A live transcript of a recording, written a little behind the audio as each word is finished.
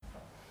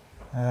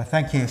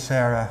Thank you,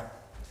 Sarah,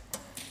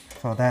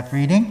 for that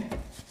reading.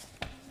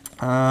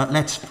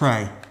 Let's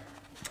pray.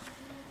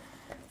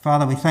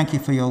 Father, we thank you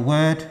for your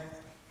word.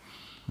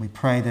 We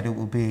pray that it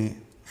will be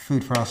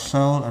food for our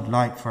soul and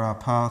light for our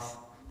path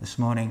this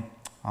morning.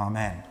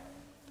 Amen.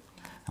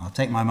 I'll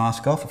take my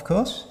mask off, of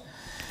course.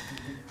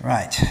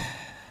 Right.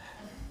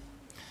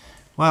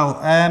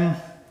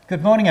 Well,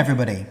 good morning,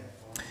 everybody.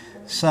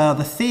 So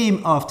the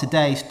theme of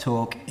today's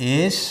talk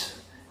is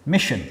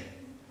mission.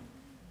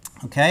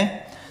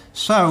 Okay?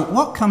 So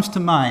what comes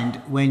to mind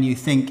when you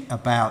think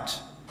about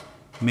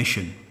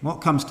mission? What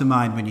comes to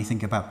mind when you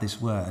think about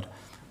this word?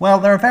 Well,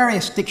 there are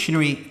various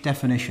dictionary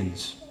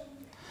definitions.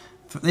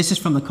 This is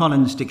from the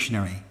Collins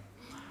Dictionary.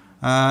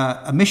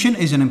 A mission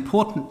is an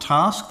important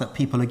task that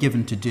people are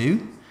given to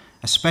do,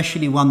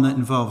 especially one that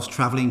involves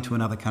travelling to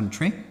another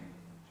country.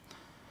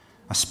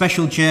 A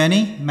special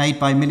journey made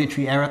by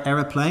military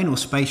aeroplane or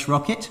space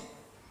rocket.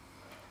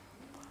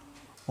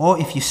 Or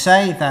if you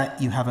say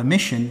that you have a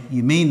mission,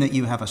 you mean that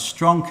you have a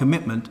strong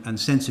commitment and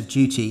sense of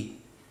duty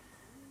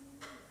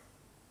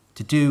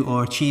to do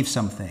or achieve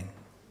something.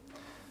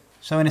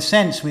 So in a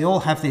sense, we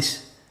all have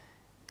this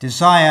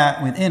desire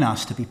within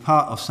us to be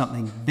part of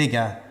something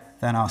bigger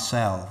than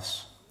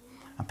ourselves.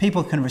 And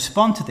people can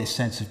respond to this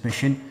sense of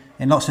mission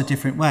in lots of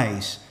different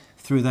ways,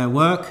 through their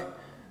work,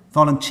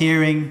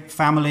 volunteering,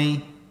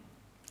 family,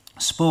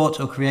 sport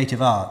or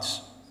creative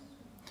arts.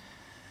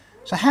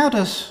 So how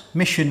does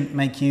mission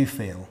make you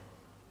feel?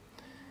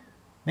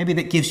 Maybe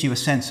that gives you a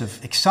sense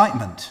of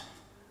excitement,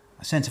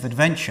 a sense of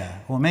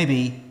adventure, or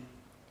maybe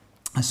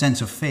a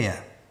sense of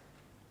fear.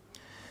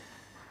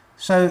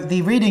 So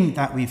the reading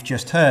that we've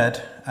just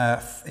heard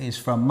is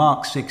from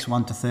Mark 6,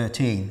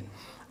 1-13.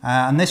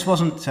 And this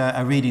wasn't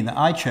a reading that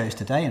I chose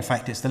today. In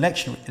fact, it's the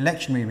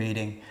lectionary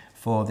reading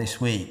for this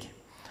week.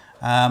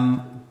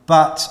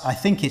 But I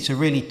think it's a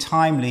really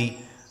timely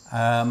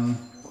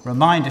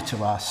reminder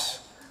to us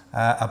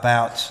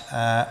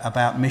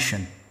about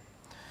mission.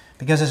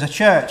 Because as a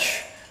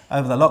church,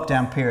 over the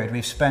lockdown period,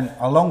 we've spent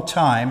a long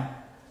time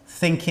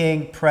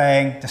thinking,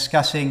 praying,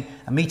 discussing,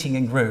 and meeting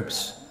in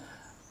groups,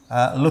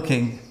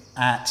 looking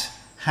at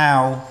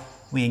how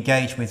we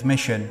engage with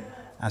mission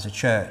as a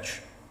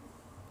church.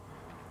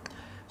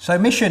 So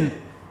mission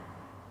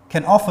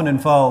can often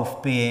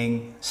involve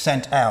being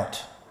sent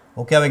out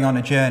or going on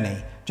a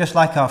journey, just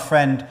like our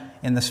friend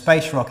in the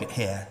space rocket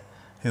here,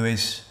 who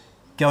is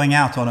going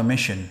out on a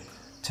mission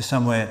to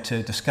somewhere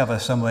to discover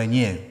somewhere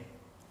new.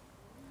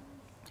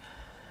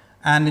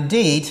 And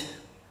indeed,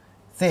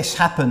 this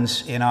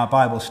happens in our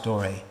Bible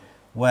story,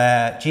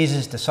 where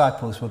Jesus'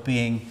 disciples were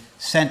being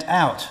sent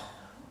out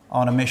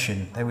on a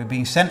mission. They were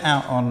being sent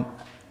out on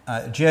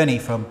a journey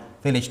from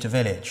village to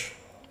village.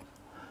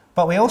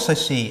 But we also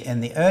see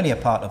in the earlier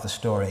part of the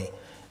story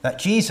that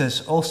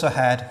Jesus also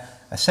had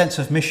a sense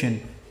of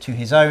mission to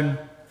his own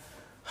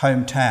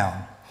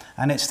hometown.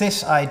 And it's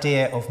this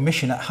idea of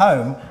mission at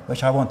home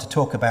which I want to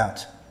talk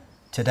about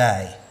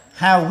today.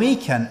 How we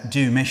can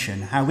do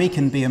mission, how we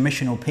can be a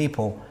missional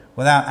people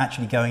without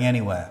actually going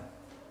anywhere.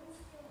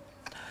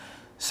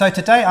 So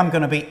today I'm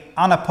going to be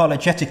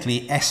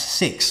unapologetically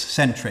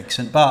S6-centric,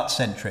 St.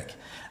 Bart's-centric.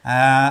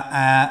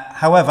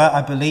 However,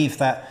 I believe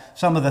that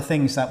some of the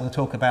things that we'll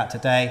talk about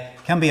today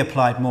can be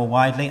applied more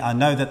widely. I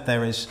know that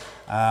there is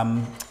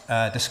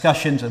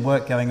discussions and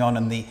work going on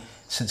in the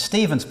St.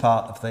 Stephen's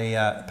part of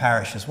the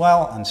parish as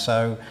well, and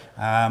so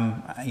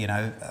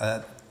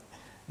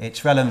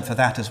it's relevant for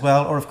that as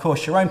well. Or of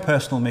course your own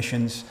personal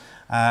missions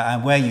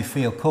and where you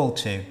feel called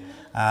to.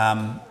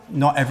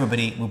 Not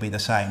everybody will be the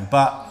same,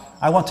 but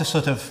I want to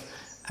sort of,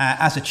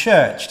 as a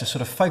church, to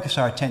sort of focus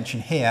our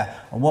attention here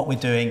on what we're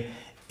doing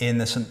in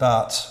the St.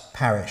 Bart's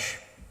parish.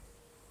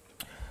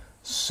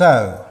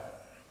 So,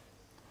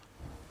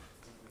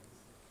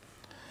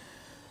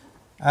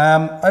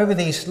 over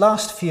these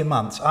last few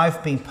months,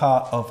 I've been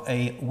part of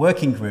a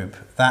working group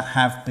that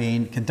have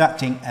been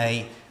conducting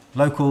a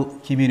local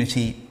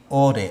community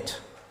audit.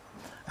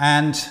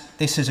 And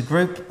this is a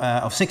group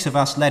of 6 of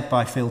us led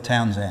by Phil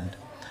Townsend.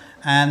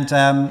 And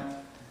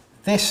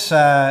this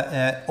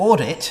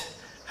audit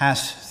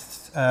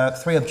has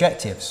 3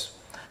 objectives.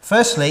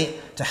 Firstly,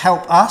 to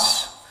help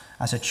us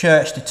as a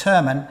church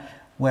determine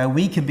where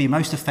we can be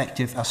most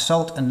effective as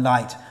salt and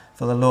light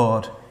for the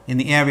Lord in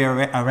the area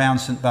around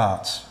St.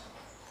 Bart's,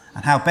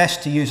 and how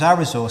best to use our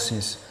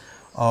resources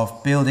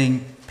of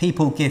building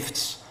people,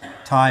 gifts,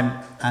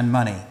 time and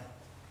money.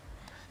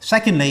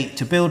 Secondly,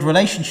 to build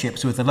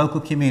relationships with the local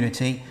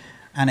community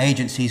and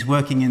agencies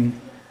working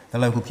in the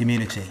local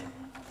community.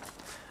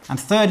 And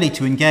thirdly,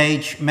 to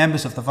engage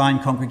members of the Vine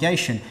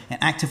congregation in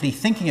actively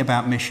thinking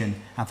about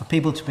mission and for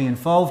people to be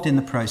involved in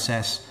the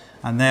process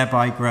and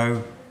thereby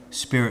grow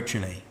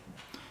spiritually.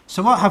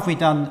 So what have we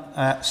done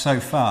so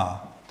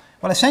far?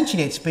 Well,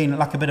 essentially it's been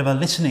like a bit of a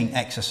listening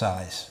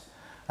exercise,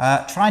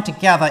 trying to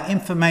gather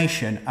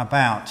information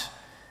about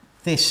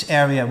this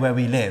area where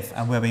we live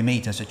and where we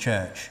meet as a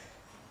church.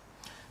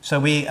 So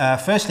we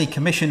firstly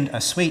commissioned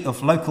a suite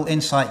of local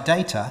insight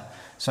data,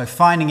 so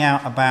finding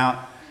out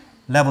about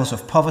levels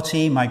of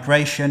poverty,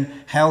 migration,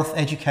 health,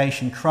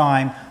 education,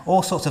 crime,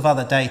 all sorts of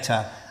other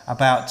data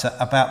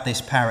about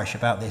this parish,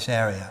 about this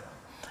area.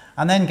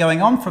 And then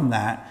going on from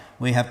that,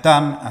 we have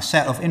done a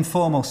set of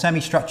informal,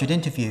 semi-structured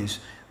interviews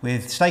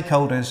with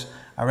stakeholders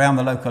around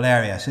the local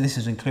area. So this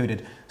has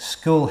included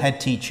school head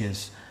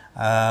teachers,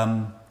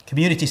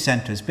 community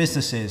centres,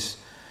 businesses,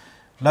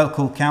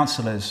 local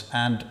councillors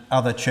and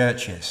other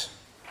churches.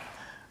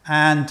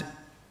 And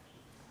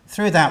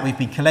through that we've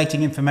been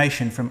collating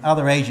information from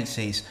other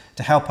agencies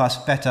to help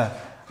us better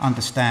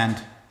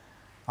understand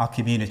our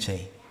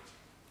community.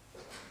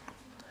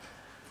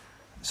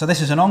 So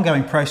this is an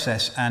ongoing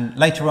process, and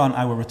later on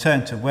I will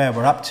return to where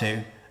we're up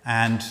to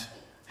and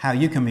how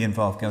you can be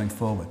involved going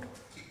forward.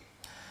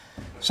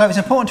 So it's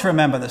important to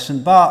remember that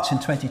St Bart's in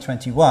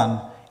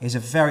 2021 is a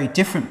very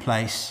different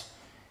place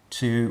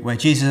to where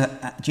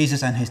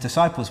Jesus and his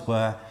disciples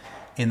were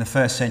in the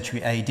 1st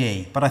century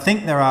AD. But I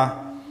think there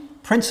are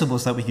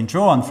principles that we can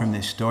draw on from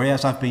this story.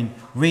 As I've been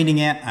reading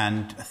it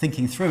and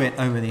thinking through it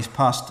over these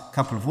past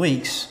couple of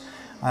weeks,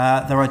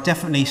 there are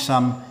definitely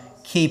some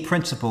key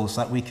principles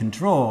that we can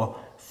draw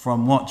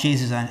from what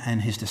Jesus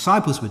and his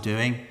disciples were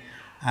doing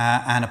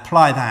and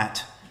apply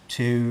that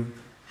to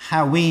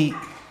how we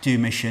do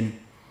mission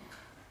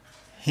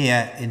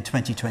here in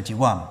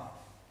 2021.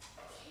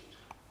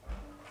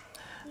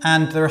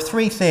 And there are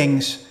three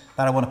things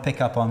that I want to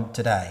pick up on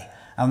today,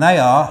 and they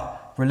are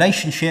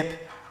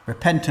relationship,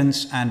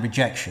 repentance and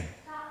rejection.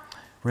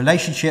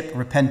 Relationship,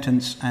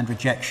 repentance and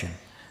rejection.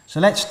 So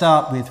let's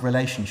start with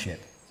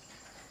relationship.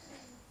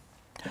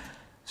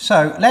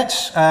 So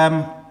let's,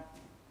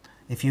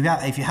 if you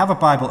have a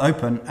Bible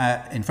open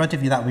in front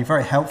of you, that would be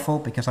very helpful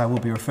because I will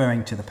be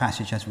referring to the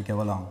passage as we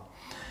go along.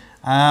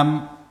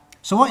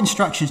 So what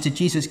instructions did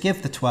Jesus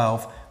give the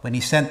 12 when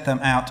he sent them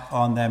out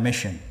on their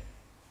mission?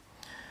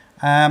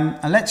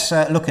 And let's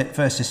look at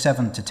verses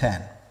 7 to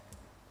 10.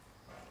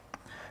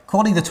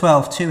 Calling the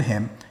 12 to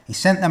him, he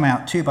sent them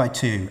out 2 by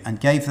 2 and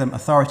gave them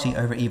authority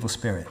over evil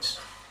spirits.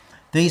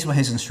 These were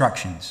his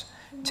instructions.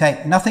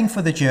 Take nothing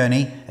for the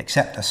journey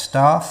except a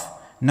staff,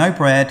 no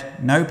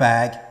bread, no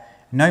bag,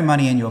 no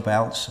money in your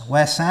belts.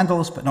 Wear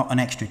sandals but not an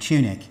extra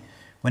tunic.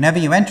 Whenever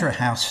you enter a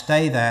house,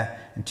 stay there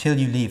until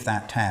you leave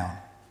that town.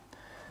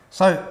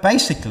 So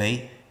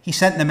basically, he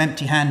sent them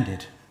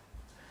empty-handed.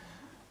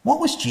 What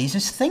was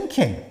Jesus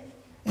thinking?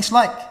 It's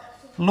like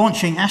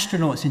launching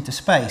astronauts into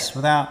space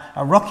without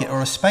a rocket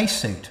or a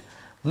spacesuit,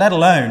 let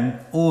alone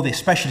all the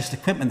specialist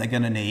equipment they're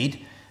going to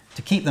need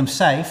to keep them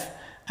safe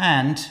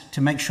and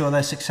to make sure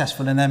they're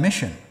successful in their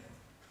mission.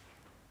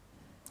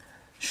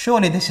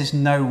 Surely this is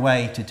no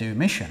way to do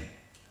mission.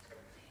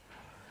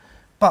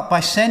 But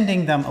by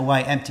sending them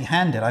away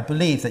empty-handed, I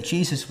believe that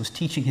Jesus was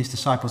teaching his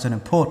disciples an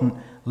important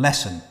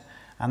lesson,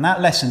 and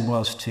that lesson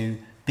was to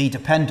be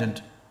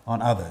dependent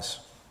on others.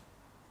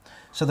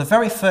 So the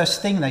very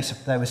first thing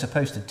they were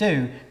supposed to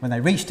do when they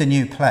reached a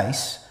new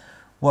place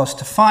was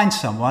to find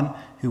someone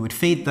who would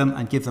feed them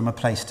and give them a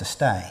place to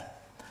stay.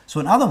 So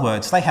in other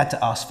words, they had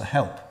to ask for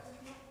help.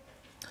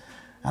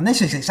 And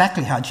this is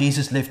exactly how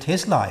Jesus lived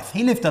his life.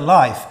 He lived a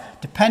life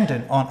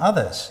dependent on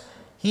others.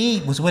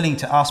 He was willing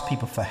to ask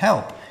people for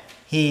help.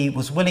 He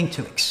was willing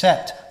to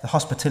accept the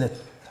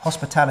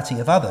hospitality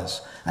of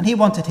others. And he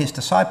wanted his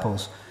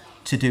disciples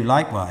to do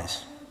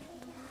likewise.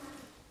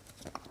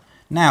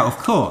 Now, of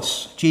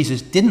course,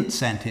 Jesus didn't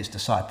send his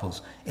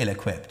disciples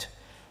ill-equipped.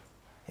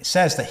 It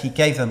says that he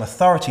gave them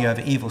authority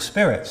over evil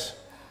spirits,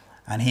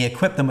 and he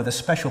equipped them with a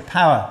special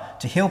power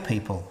to heal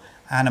people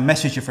and a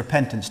message of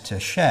repentance to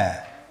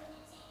share.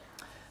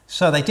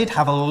 So they did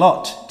have a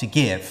lot to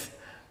give,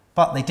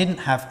 but they didn't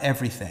have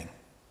everything.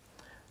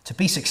 To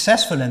be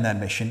successful in their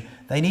mission,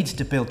 they needed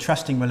to build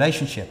trusting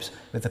relationships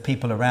with the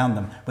people around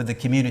them, with the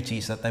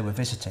communities that they were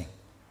visiting.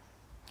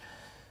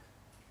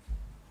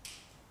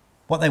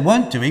 What they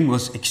weren't doing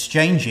was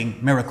exchanging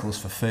miracles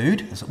for food.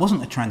 There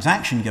wasn't a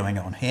transaction going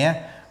on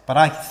here, but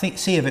I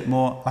see of it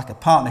more like a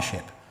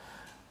partnership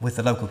with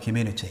the local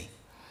community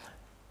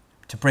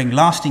to bring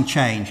lasting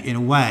change in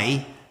a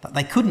way that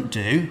they couldn't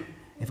do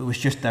if it was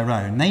just their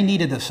own. They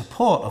needed the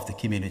support of the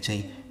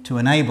community to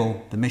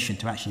enable the mission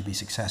to actually be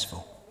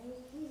successful.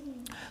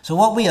 So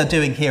what we are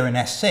doing here in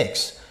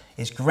S6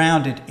 is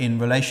grounded in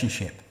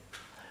relationship.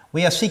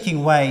 We are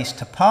seeking ways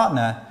to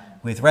partner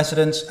with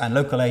residents and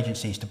local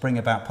agencies to bring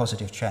about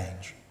positive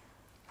change.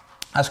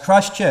 As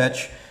Christ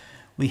Church,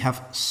 we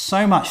have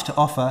so much to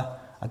offer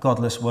a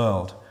godless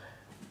world,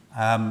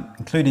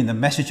 including the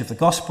message of the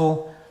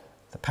gospel,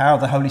 the power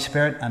of the Holy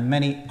Spirit, and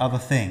many other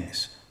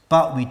things.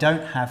 But we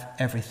don't have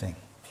everything.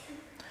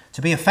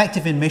 To be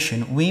effective in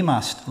mission, we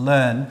must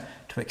learn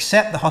to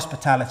accept the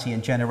hospitality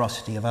and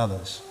generosity of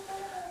others,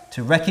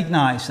 to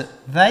recognize that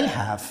they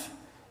have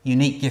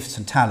unique gifts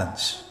and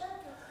talents,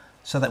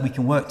 so that we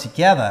can work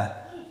together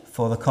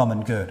for the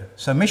common good.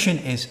 So mission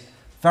is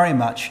very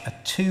much a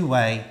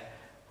two-way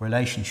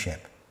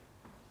relationship.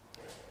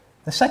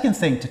 The second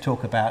thing to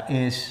talk about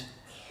is,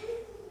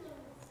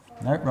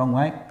 no, wrong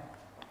way,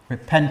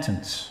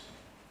 repentance.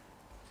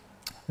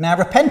 Now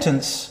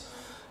repentance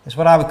is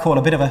what I would call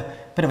a bit of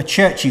bit of a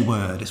churchy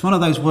word. It's one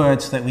of those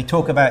words that we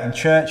talk about in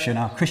church and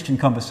our Christian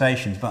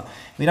conversations, but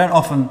we don't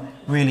often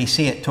really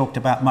see it talked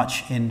about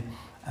much in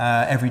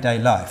everyday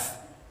life.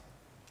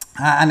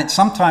 And it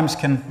sometimes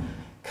can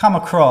come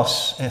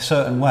across a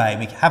certain way.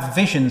 We have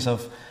visions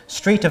of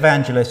street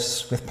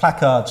evangelists with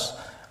placards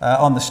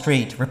on the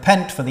street,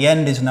 "Repent, for the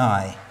end is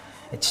nigh."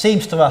 It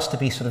seems to us to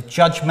be sort of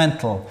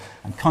judgmental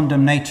and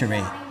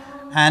condemnatory.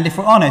 And if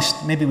we're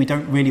honest, maybe we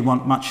don't really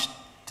want much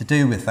to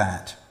do with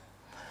that.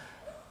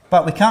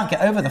 But we can't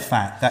get over the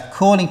fact that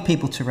calling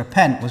people to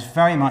repent was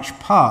very much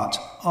part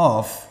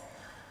of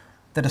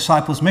the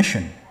disciples'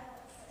 mission.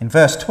 In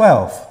verse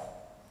 12,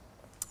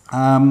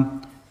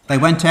 they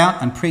went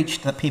out and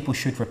preached that people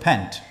should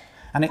repent.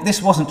 And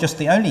this wasn't just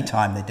the only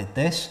time they did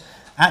this.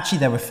 Actually,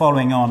 they were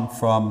following on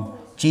from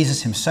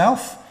Jesus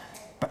himself.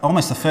 But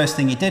almost the first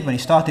thing he did when he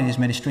started his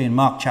ministry in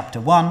Mark chapter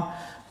 1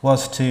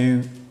 was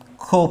to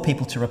call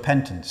people to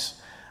repentance.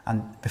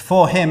 And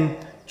before him,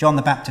 John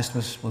the Baptist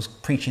was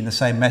preaching the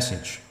same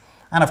message.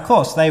 And of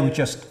course, they were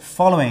just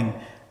following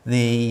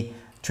the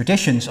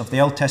traditions of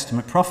the Old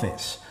Testament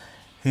prophets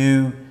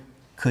who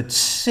could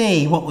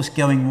see what was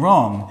going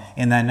wrong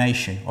in their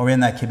nation or in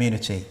their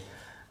community.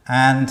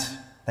 And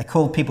they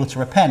called people to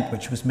repent,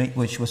 which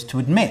was to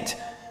admit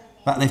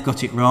that they've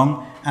got it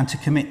wrong and to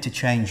commit to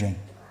changing.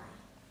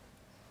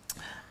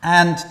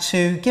 And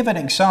to give an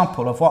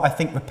example of what I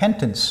think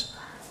repentance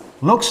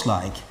looks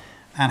like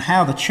and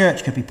how the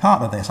church could be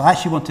part of this, I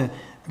actually want to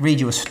read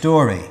you a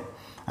story.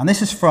 And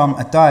this is from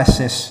a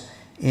diocese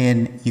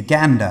in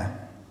Uganda,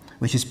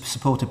 which is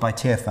supported by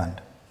Tearfund.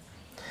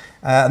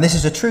 And this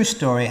is a true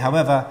story,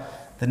 however,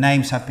 the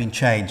names have been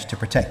changed to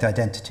protect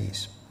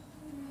identities.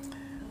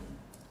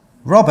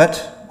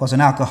 Robert was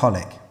an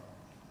alcoholic.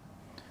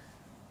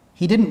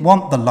 He didn't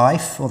want the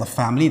life or the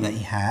family that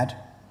he had.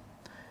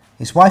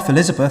 His wife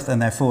Elizabeth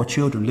and their 4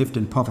 children lived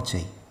in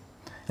poverty.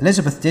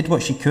 Elizabeth did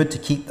what she could to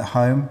keep the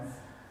home,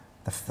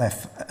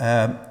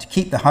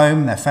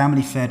 their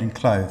family fed and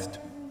clothed.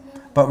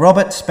 But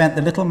Robert spent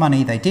the little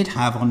money they did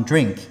have on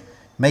drink,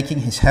 risking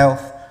his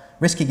health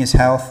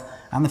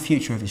and the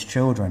future of his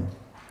children.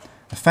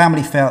 The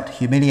family felt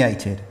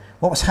humiliated.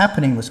 What was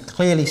happening was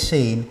clearly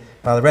seen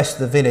by the rest of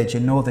the village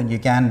in northern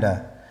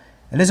Uganda.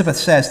 Elizabeth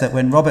says that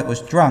when Robert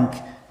was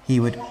drunk, he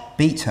would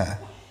beat her.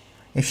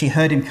 If she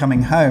heard him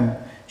coming home,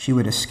 she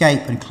would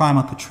escape and climb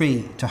up a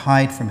tree to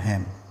hide from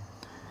him.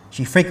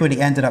 She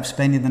frequently ended up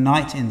spending the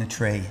night in the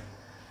tree,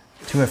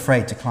 too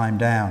afraid to climb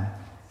down.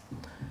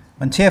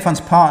 When Tearfund's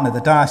partner, the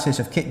Diocese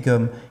of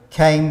Kitgum,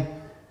 came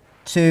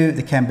to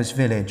the Kembers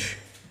village,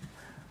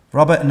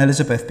 Robert and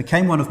Elizabeth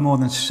became one of more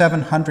than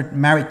 700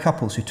 married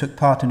couples who took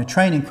part in a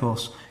training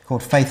course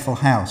called Faithful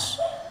House.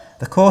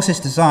 The course is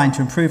designed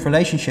to improve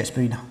relationships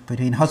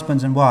between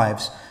husbands and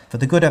wives for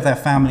the good of their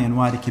family and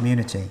wider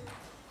community.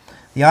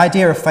 The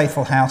idea of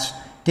Faithful House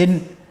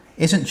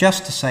isn't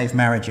just to save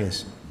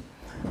marriages.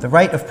 The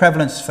rate of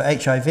prevalence for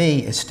HIV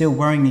is still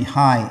worryingly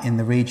high in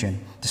the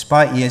region,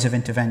 despite years of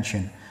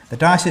intervention. The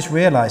diocese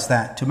realised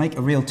that, to make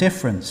a real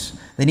difference,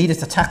 they needed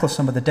to tackle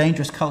some of the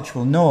dangerous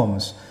cultural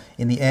norms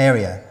in the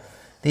area.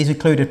 These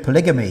included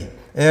polygamy,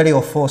 early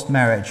or forced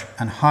marriage,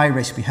 and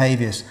high-risk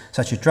behaviours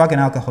such as drug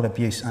and alcohol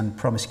abuse and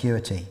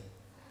promiscuity.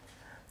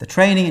 The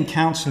training and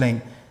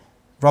counselling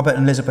Robert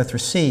and Elizabeth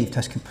received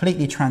has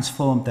completely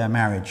transformed their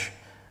marriage.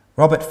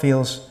 Robert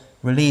feels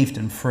relieved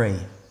and free.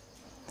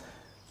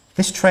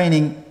 This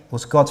training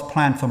was God's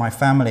plan for my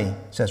family,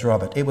 says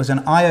Robert. It was an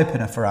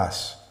eye-opener for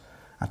us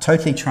and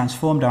totally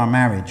transformed our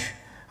marriage.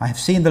 I have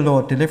seen the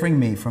Lord delivering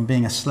me from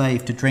being a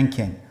slave to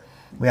drinking.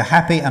 We are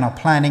happy and are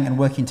planning and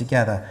working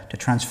together to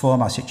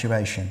transform our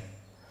situation.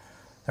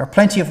 There are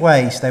plenty of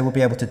ways they will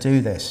be able to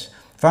do this.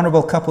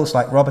 Vulnerable couples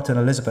like Robert and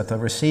Elizabeth are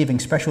receiving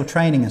special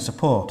training and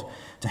support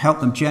to help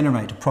them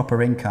generate a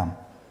proper income.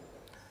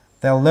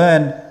 They'll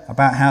learn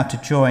about how to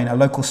join a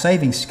local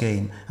savings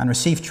scheme and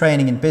receive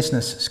training in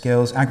business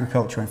skills,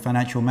 agriculture and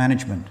financial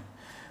management.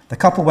 The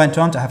couple went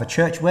on to have a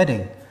church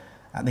wedding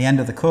at the end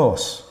of the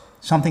course,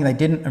 something they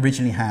didn't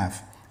originally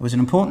have. It was an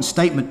important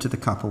statement to the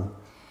couple.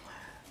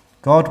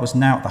 God was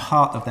now at the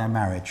heart of their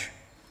marriage.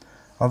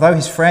 Although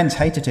his friends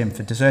hated him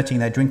for deserting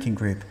their drinking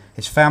group,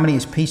 his family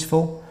is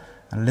peaceful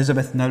and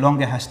Elizabeth no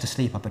longer has to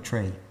sleep up a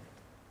tree.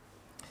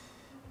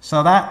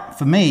 So that,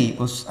 for me,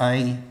 was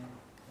a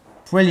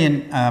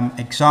brilliant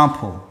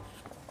example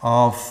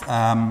of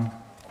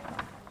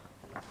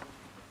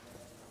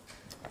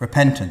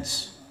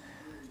repentance.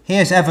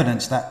 Here's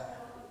evidence that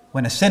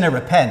when a sinner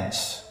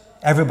repents,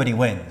 everybody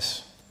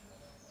wins.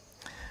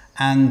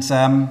 And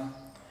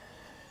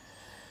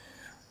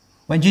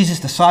when Jesus'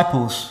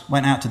 disciples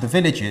went out to the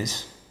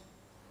villages,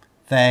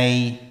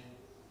 they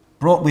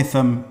brought with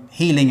them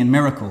healing and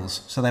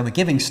miracles. So they were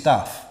giving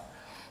stuff.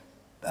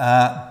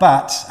 And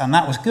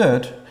that was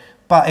good.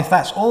 But if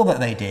that's all that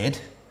they did,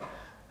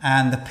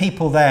 and the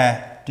people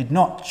there did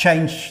not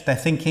change their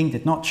thinking,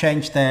 did not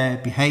change their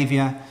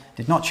behaviour,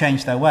 did not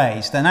change their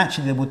ways, then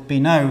actually there would be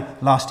no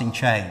lasting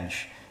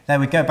change. They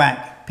would go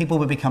back, people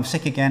would become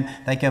sick again,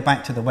 they'd go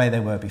back to the way they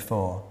were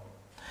before.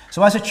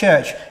 So as a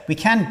church, we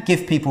can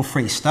give people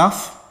free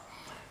stuff,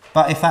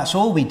 but if that's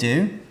all we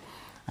do,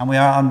 and we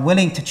are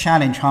unwilling to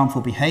challenge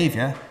harmful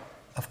behaviour,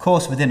 of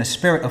course within a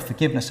spirit of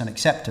forgiveness and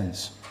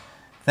acceptance,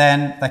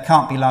 then there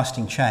can't be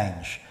lasting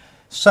change.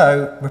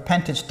 So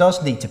repentance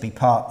does need to be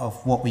part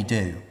of what we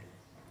do.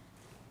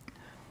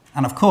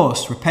 And of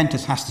course,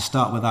 repentance has to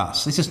start with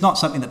us. This is not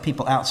something that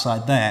people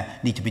outside there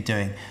need to be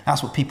doing.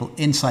 That's what people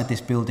inside this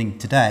building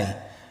today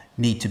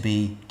need to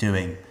be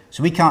doing.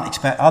 So we can't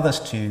expect others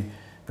to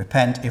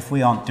repent if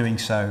we aren't doing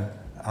so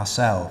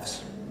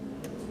ourselves.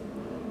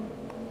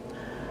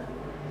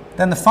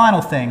 Then the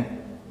final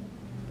thing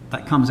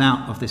that comes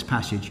out of this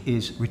passage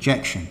is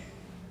rejection.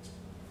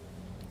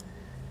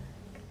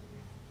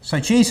 So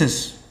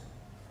Jesus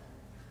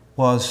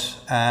was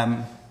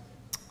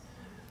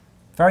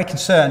very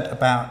concerned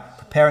about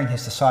preparing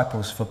his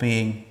disciples for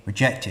being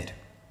rejected.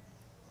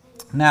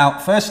 Now,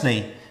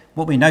 firstly,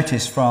 what we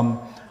notice from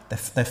the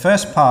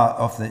first part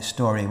of the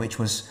story, which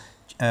was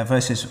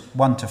verses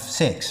 1 to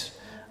 6,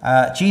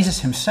 Jesus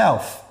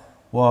himself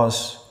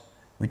was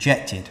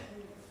rejected.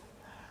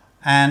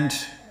 And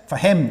for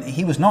him,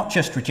 he was not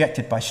just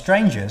rejected by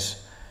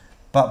strangers,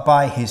 but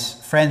by his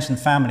friends and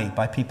family,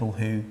 by people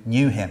who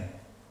knew him.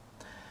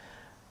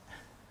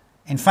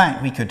 In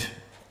fact, we could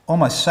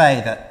almost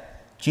say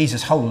that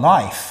Jesus' whole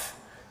life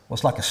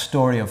was like a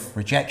story of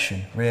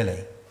rejection, really,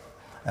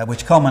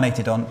 which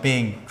culminated on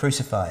being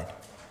crucified.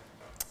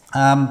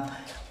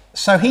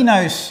 So he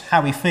knows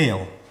how we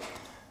feel.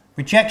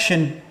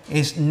 Rejection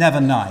is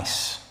never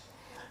nice,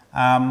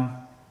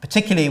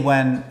 particularly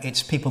when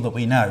it's people that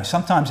we know.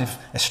 Sometimes if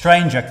a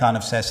stranger kind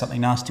of says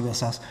something nasty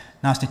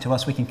to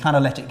us, we can kind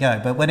of let it go.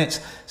 But when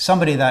it's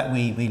somebody that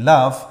we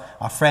love,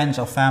 our friends,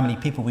 our family,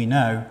 people we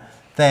know,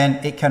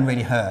 then it can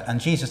really hurt. And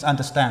Jesus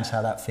understands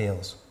how that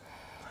feels.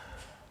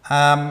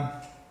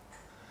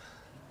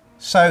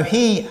 So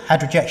he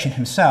had rejection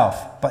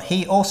himself, but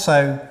he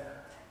also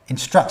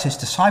instructs his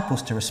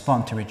disciples to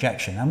respond to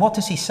rejection. And what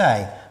does he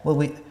say? Well,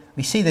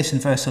 we see this in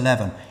verse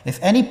 11. If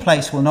any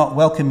place will not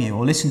welcome you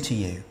or listen to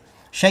you,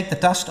 shake the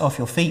dust off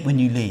your feet when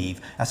you leave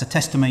as a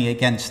testimony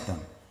against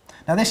them.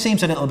 Now this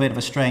seems a little bit of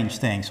a strange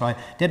thing, so I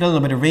did a little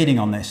bit of reading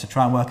on this to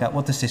try and work out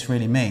what does this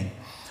really mean.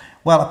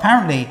 Well,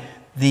 apparently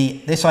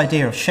this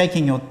idea of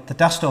shaking the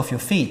dust off your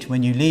feet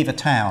when you leave a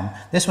town,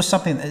 this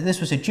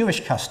was a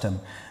Jewish custom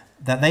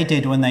that they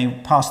did when they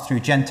passed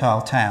through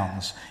Gentile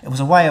towns. It was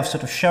a way of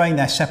sort of showing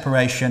their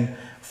separation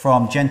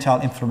from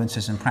Gentile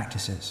influences and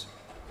practices.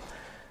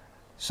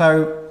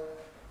 So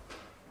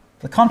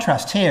the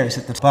contrast here is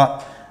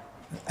that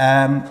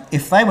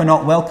if they were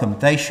not welcomed,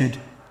 they should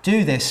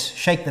do this,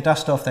 shake the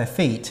dust off their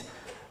feet,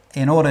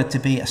 in order to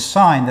be a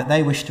sign that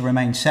they wished to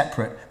remain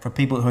separate from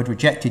people who had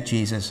rejected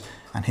Jesus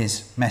and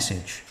his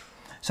message.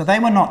 So they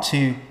were not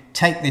to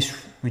take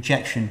this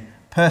rejection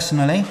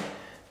personally,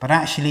 but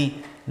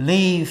actually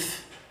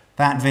leave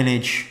that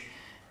village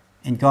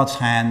in God's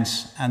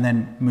hands and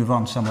then move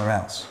on somewhere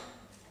else.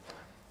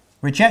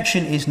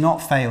 Rejection is not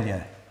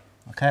failure.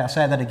 Okay, I'll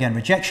say that again.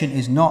 Rejection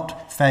is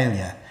not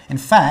failure. In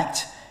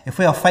fact, if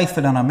we are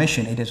faithful in our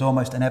mission, it is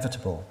almost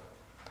inevitable.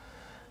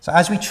 So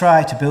as we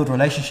try to build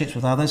relationships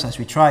with others, as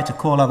we try to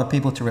call other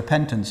people to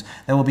repentance,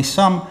 there will be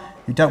some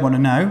who don't want to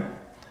know,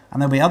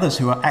 and there will be others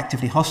who are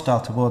actively hostile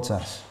towards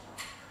us.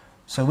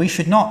 So we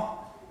should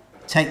not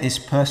take this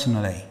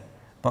personally,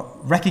 but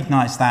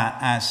recognize that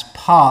as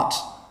part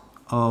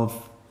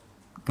of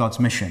God's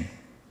mission.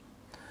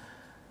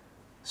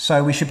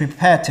 So we should be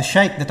prepared to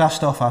shake the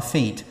dust off our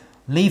feet,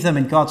 leave them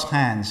in God's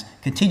hands,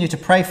 continue to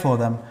pray for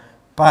them,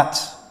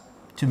 but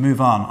to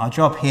move on. Our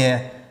job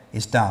here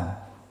is done.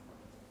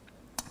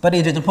 But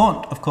it is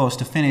important, of course,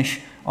 to finish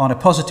on a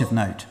positive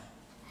note.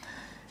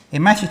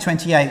 In Matthew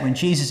 28, when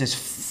Jesus is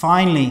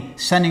finally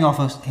sending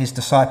off his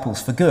disciples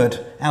for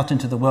good out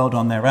into the world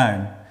on their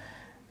own,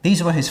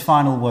 these were his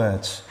final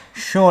words.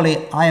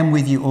 Surely I am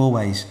with you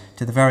always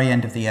to the very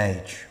end of the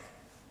age.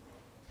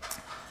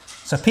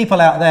 So people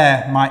out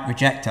there might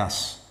reject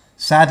us.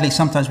 Sadly,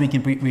 sometimes we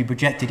can be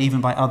rejected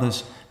even by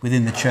others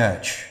within the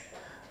church.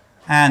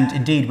 And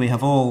indeed, we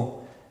have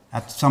all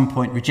at some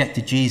point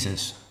rejected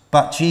Jesus.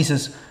 But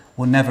Jesus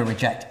will never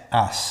reject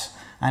us.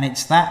 And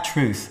it's that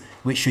truth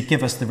which should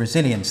give us the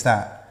resilience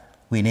that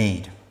we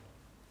need.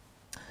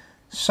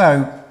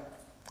 So,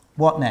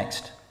 what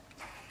next?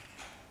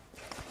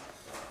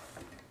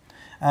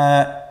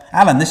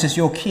 Alan, this is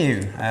your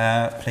cue,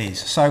 please.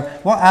 So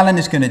what Alan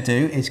is going to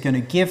do is going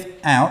to give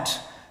out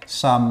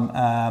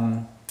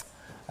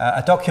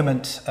a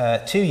document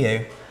to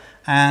you,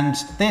 and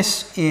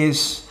this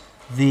is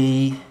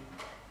the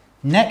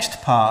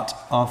next part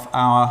of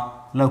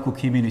our local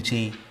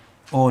community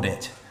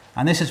audit.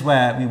 And this is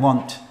where we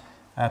want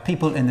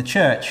people in the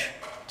church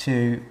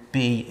to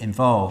be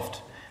involved.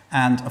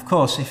 And of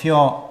course, if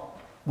you're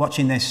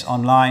watching this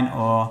online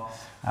or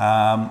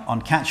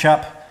on catch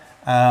up,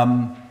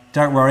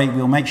 don't worry,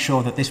 we'll make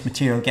sure that this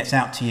material gets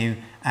out to you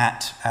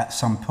at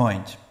some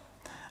point.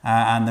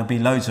 And there'll be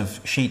loads of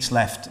sheets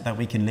left that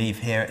we can leave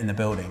here in the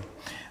building.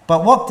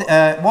 But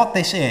what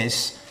this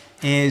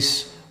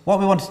is what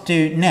we want to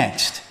do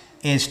next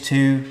is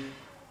to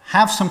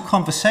have some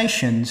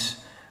conversations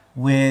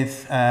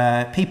with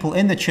people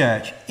in the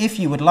church if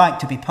you would like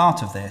to be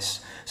part of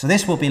this. So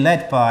this will be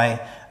led by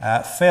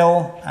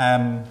Phil,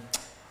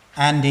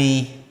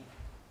 Andy,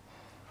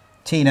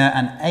 Tina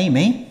and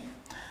Amy,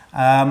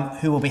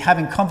 who will be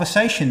having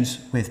conversations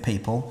with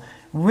people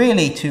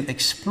really to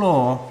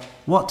explore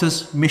what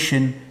does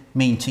mission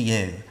mean to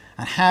you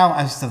and how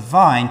as the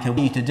Vine can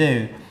we to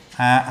do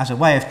as a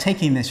way of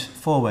taking this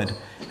forward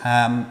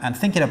and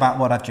thinking about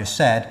what I've just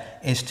said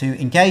is to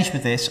engage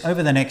with this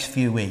over the next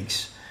few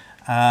weeks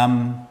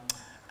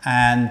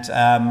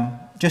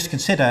just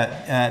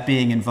consider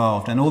being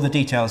involved, and all the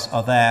details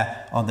are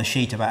there on the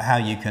sheet about how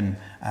you can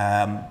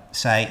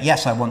say,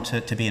 yes, I want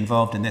to be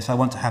involved in this, I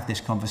want to have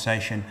this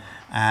conversation,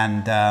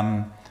 and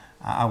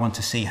I want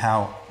to see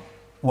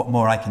what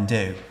more I can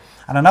do.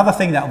 And another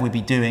thing that we'll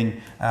be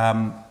doing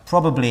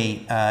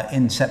probably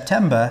in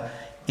September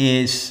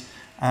is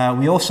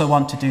we also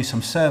want to do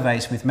some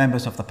surveys with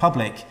members of the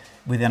public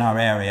within our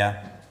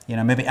area,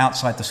 maybe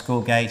outside the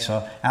school gates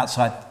or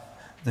outside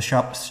the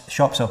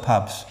shops or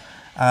pubs,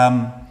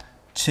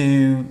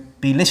 to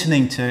be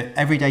listening to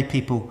everyday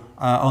people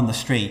on the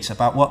streets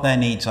about what their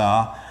needs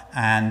are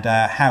and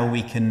how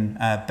we can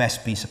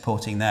best be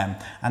supporting them.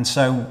 And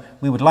so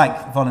we would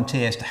like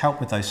volunteers to help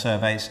with those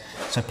surveys.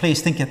 So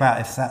please think about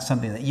if that's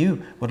something that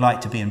you would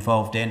like to be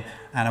involved in,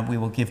 and we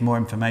will give more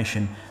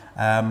information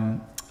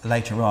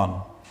later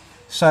on.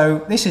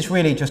 So this is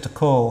really just a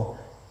call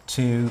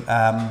to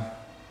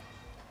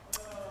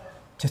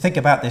think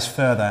about this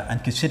further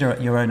and consider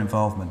your own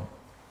involvement.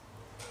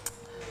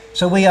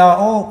 So we are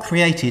all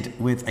created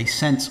with a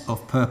sense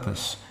of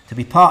purpose, to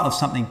be part of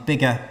something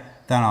bigger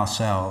than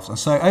ourselves. And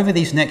so over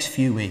these next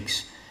few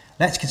weeks,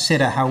 let's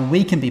consider how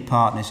we can be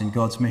partners in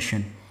God's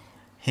mission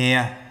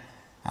here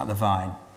at the Vine.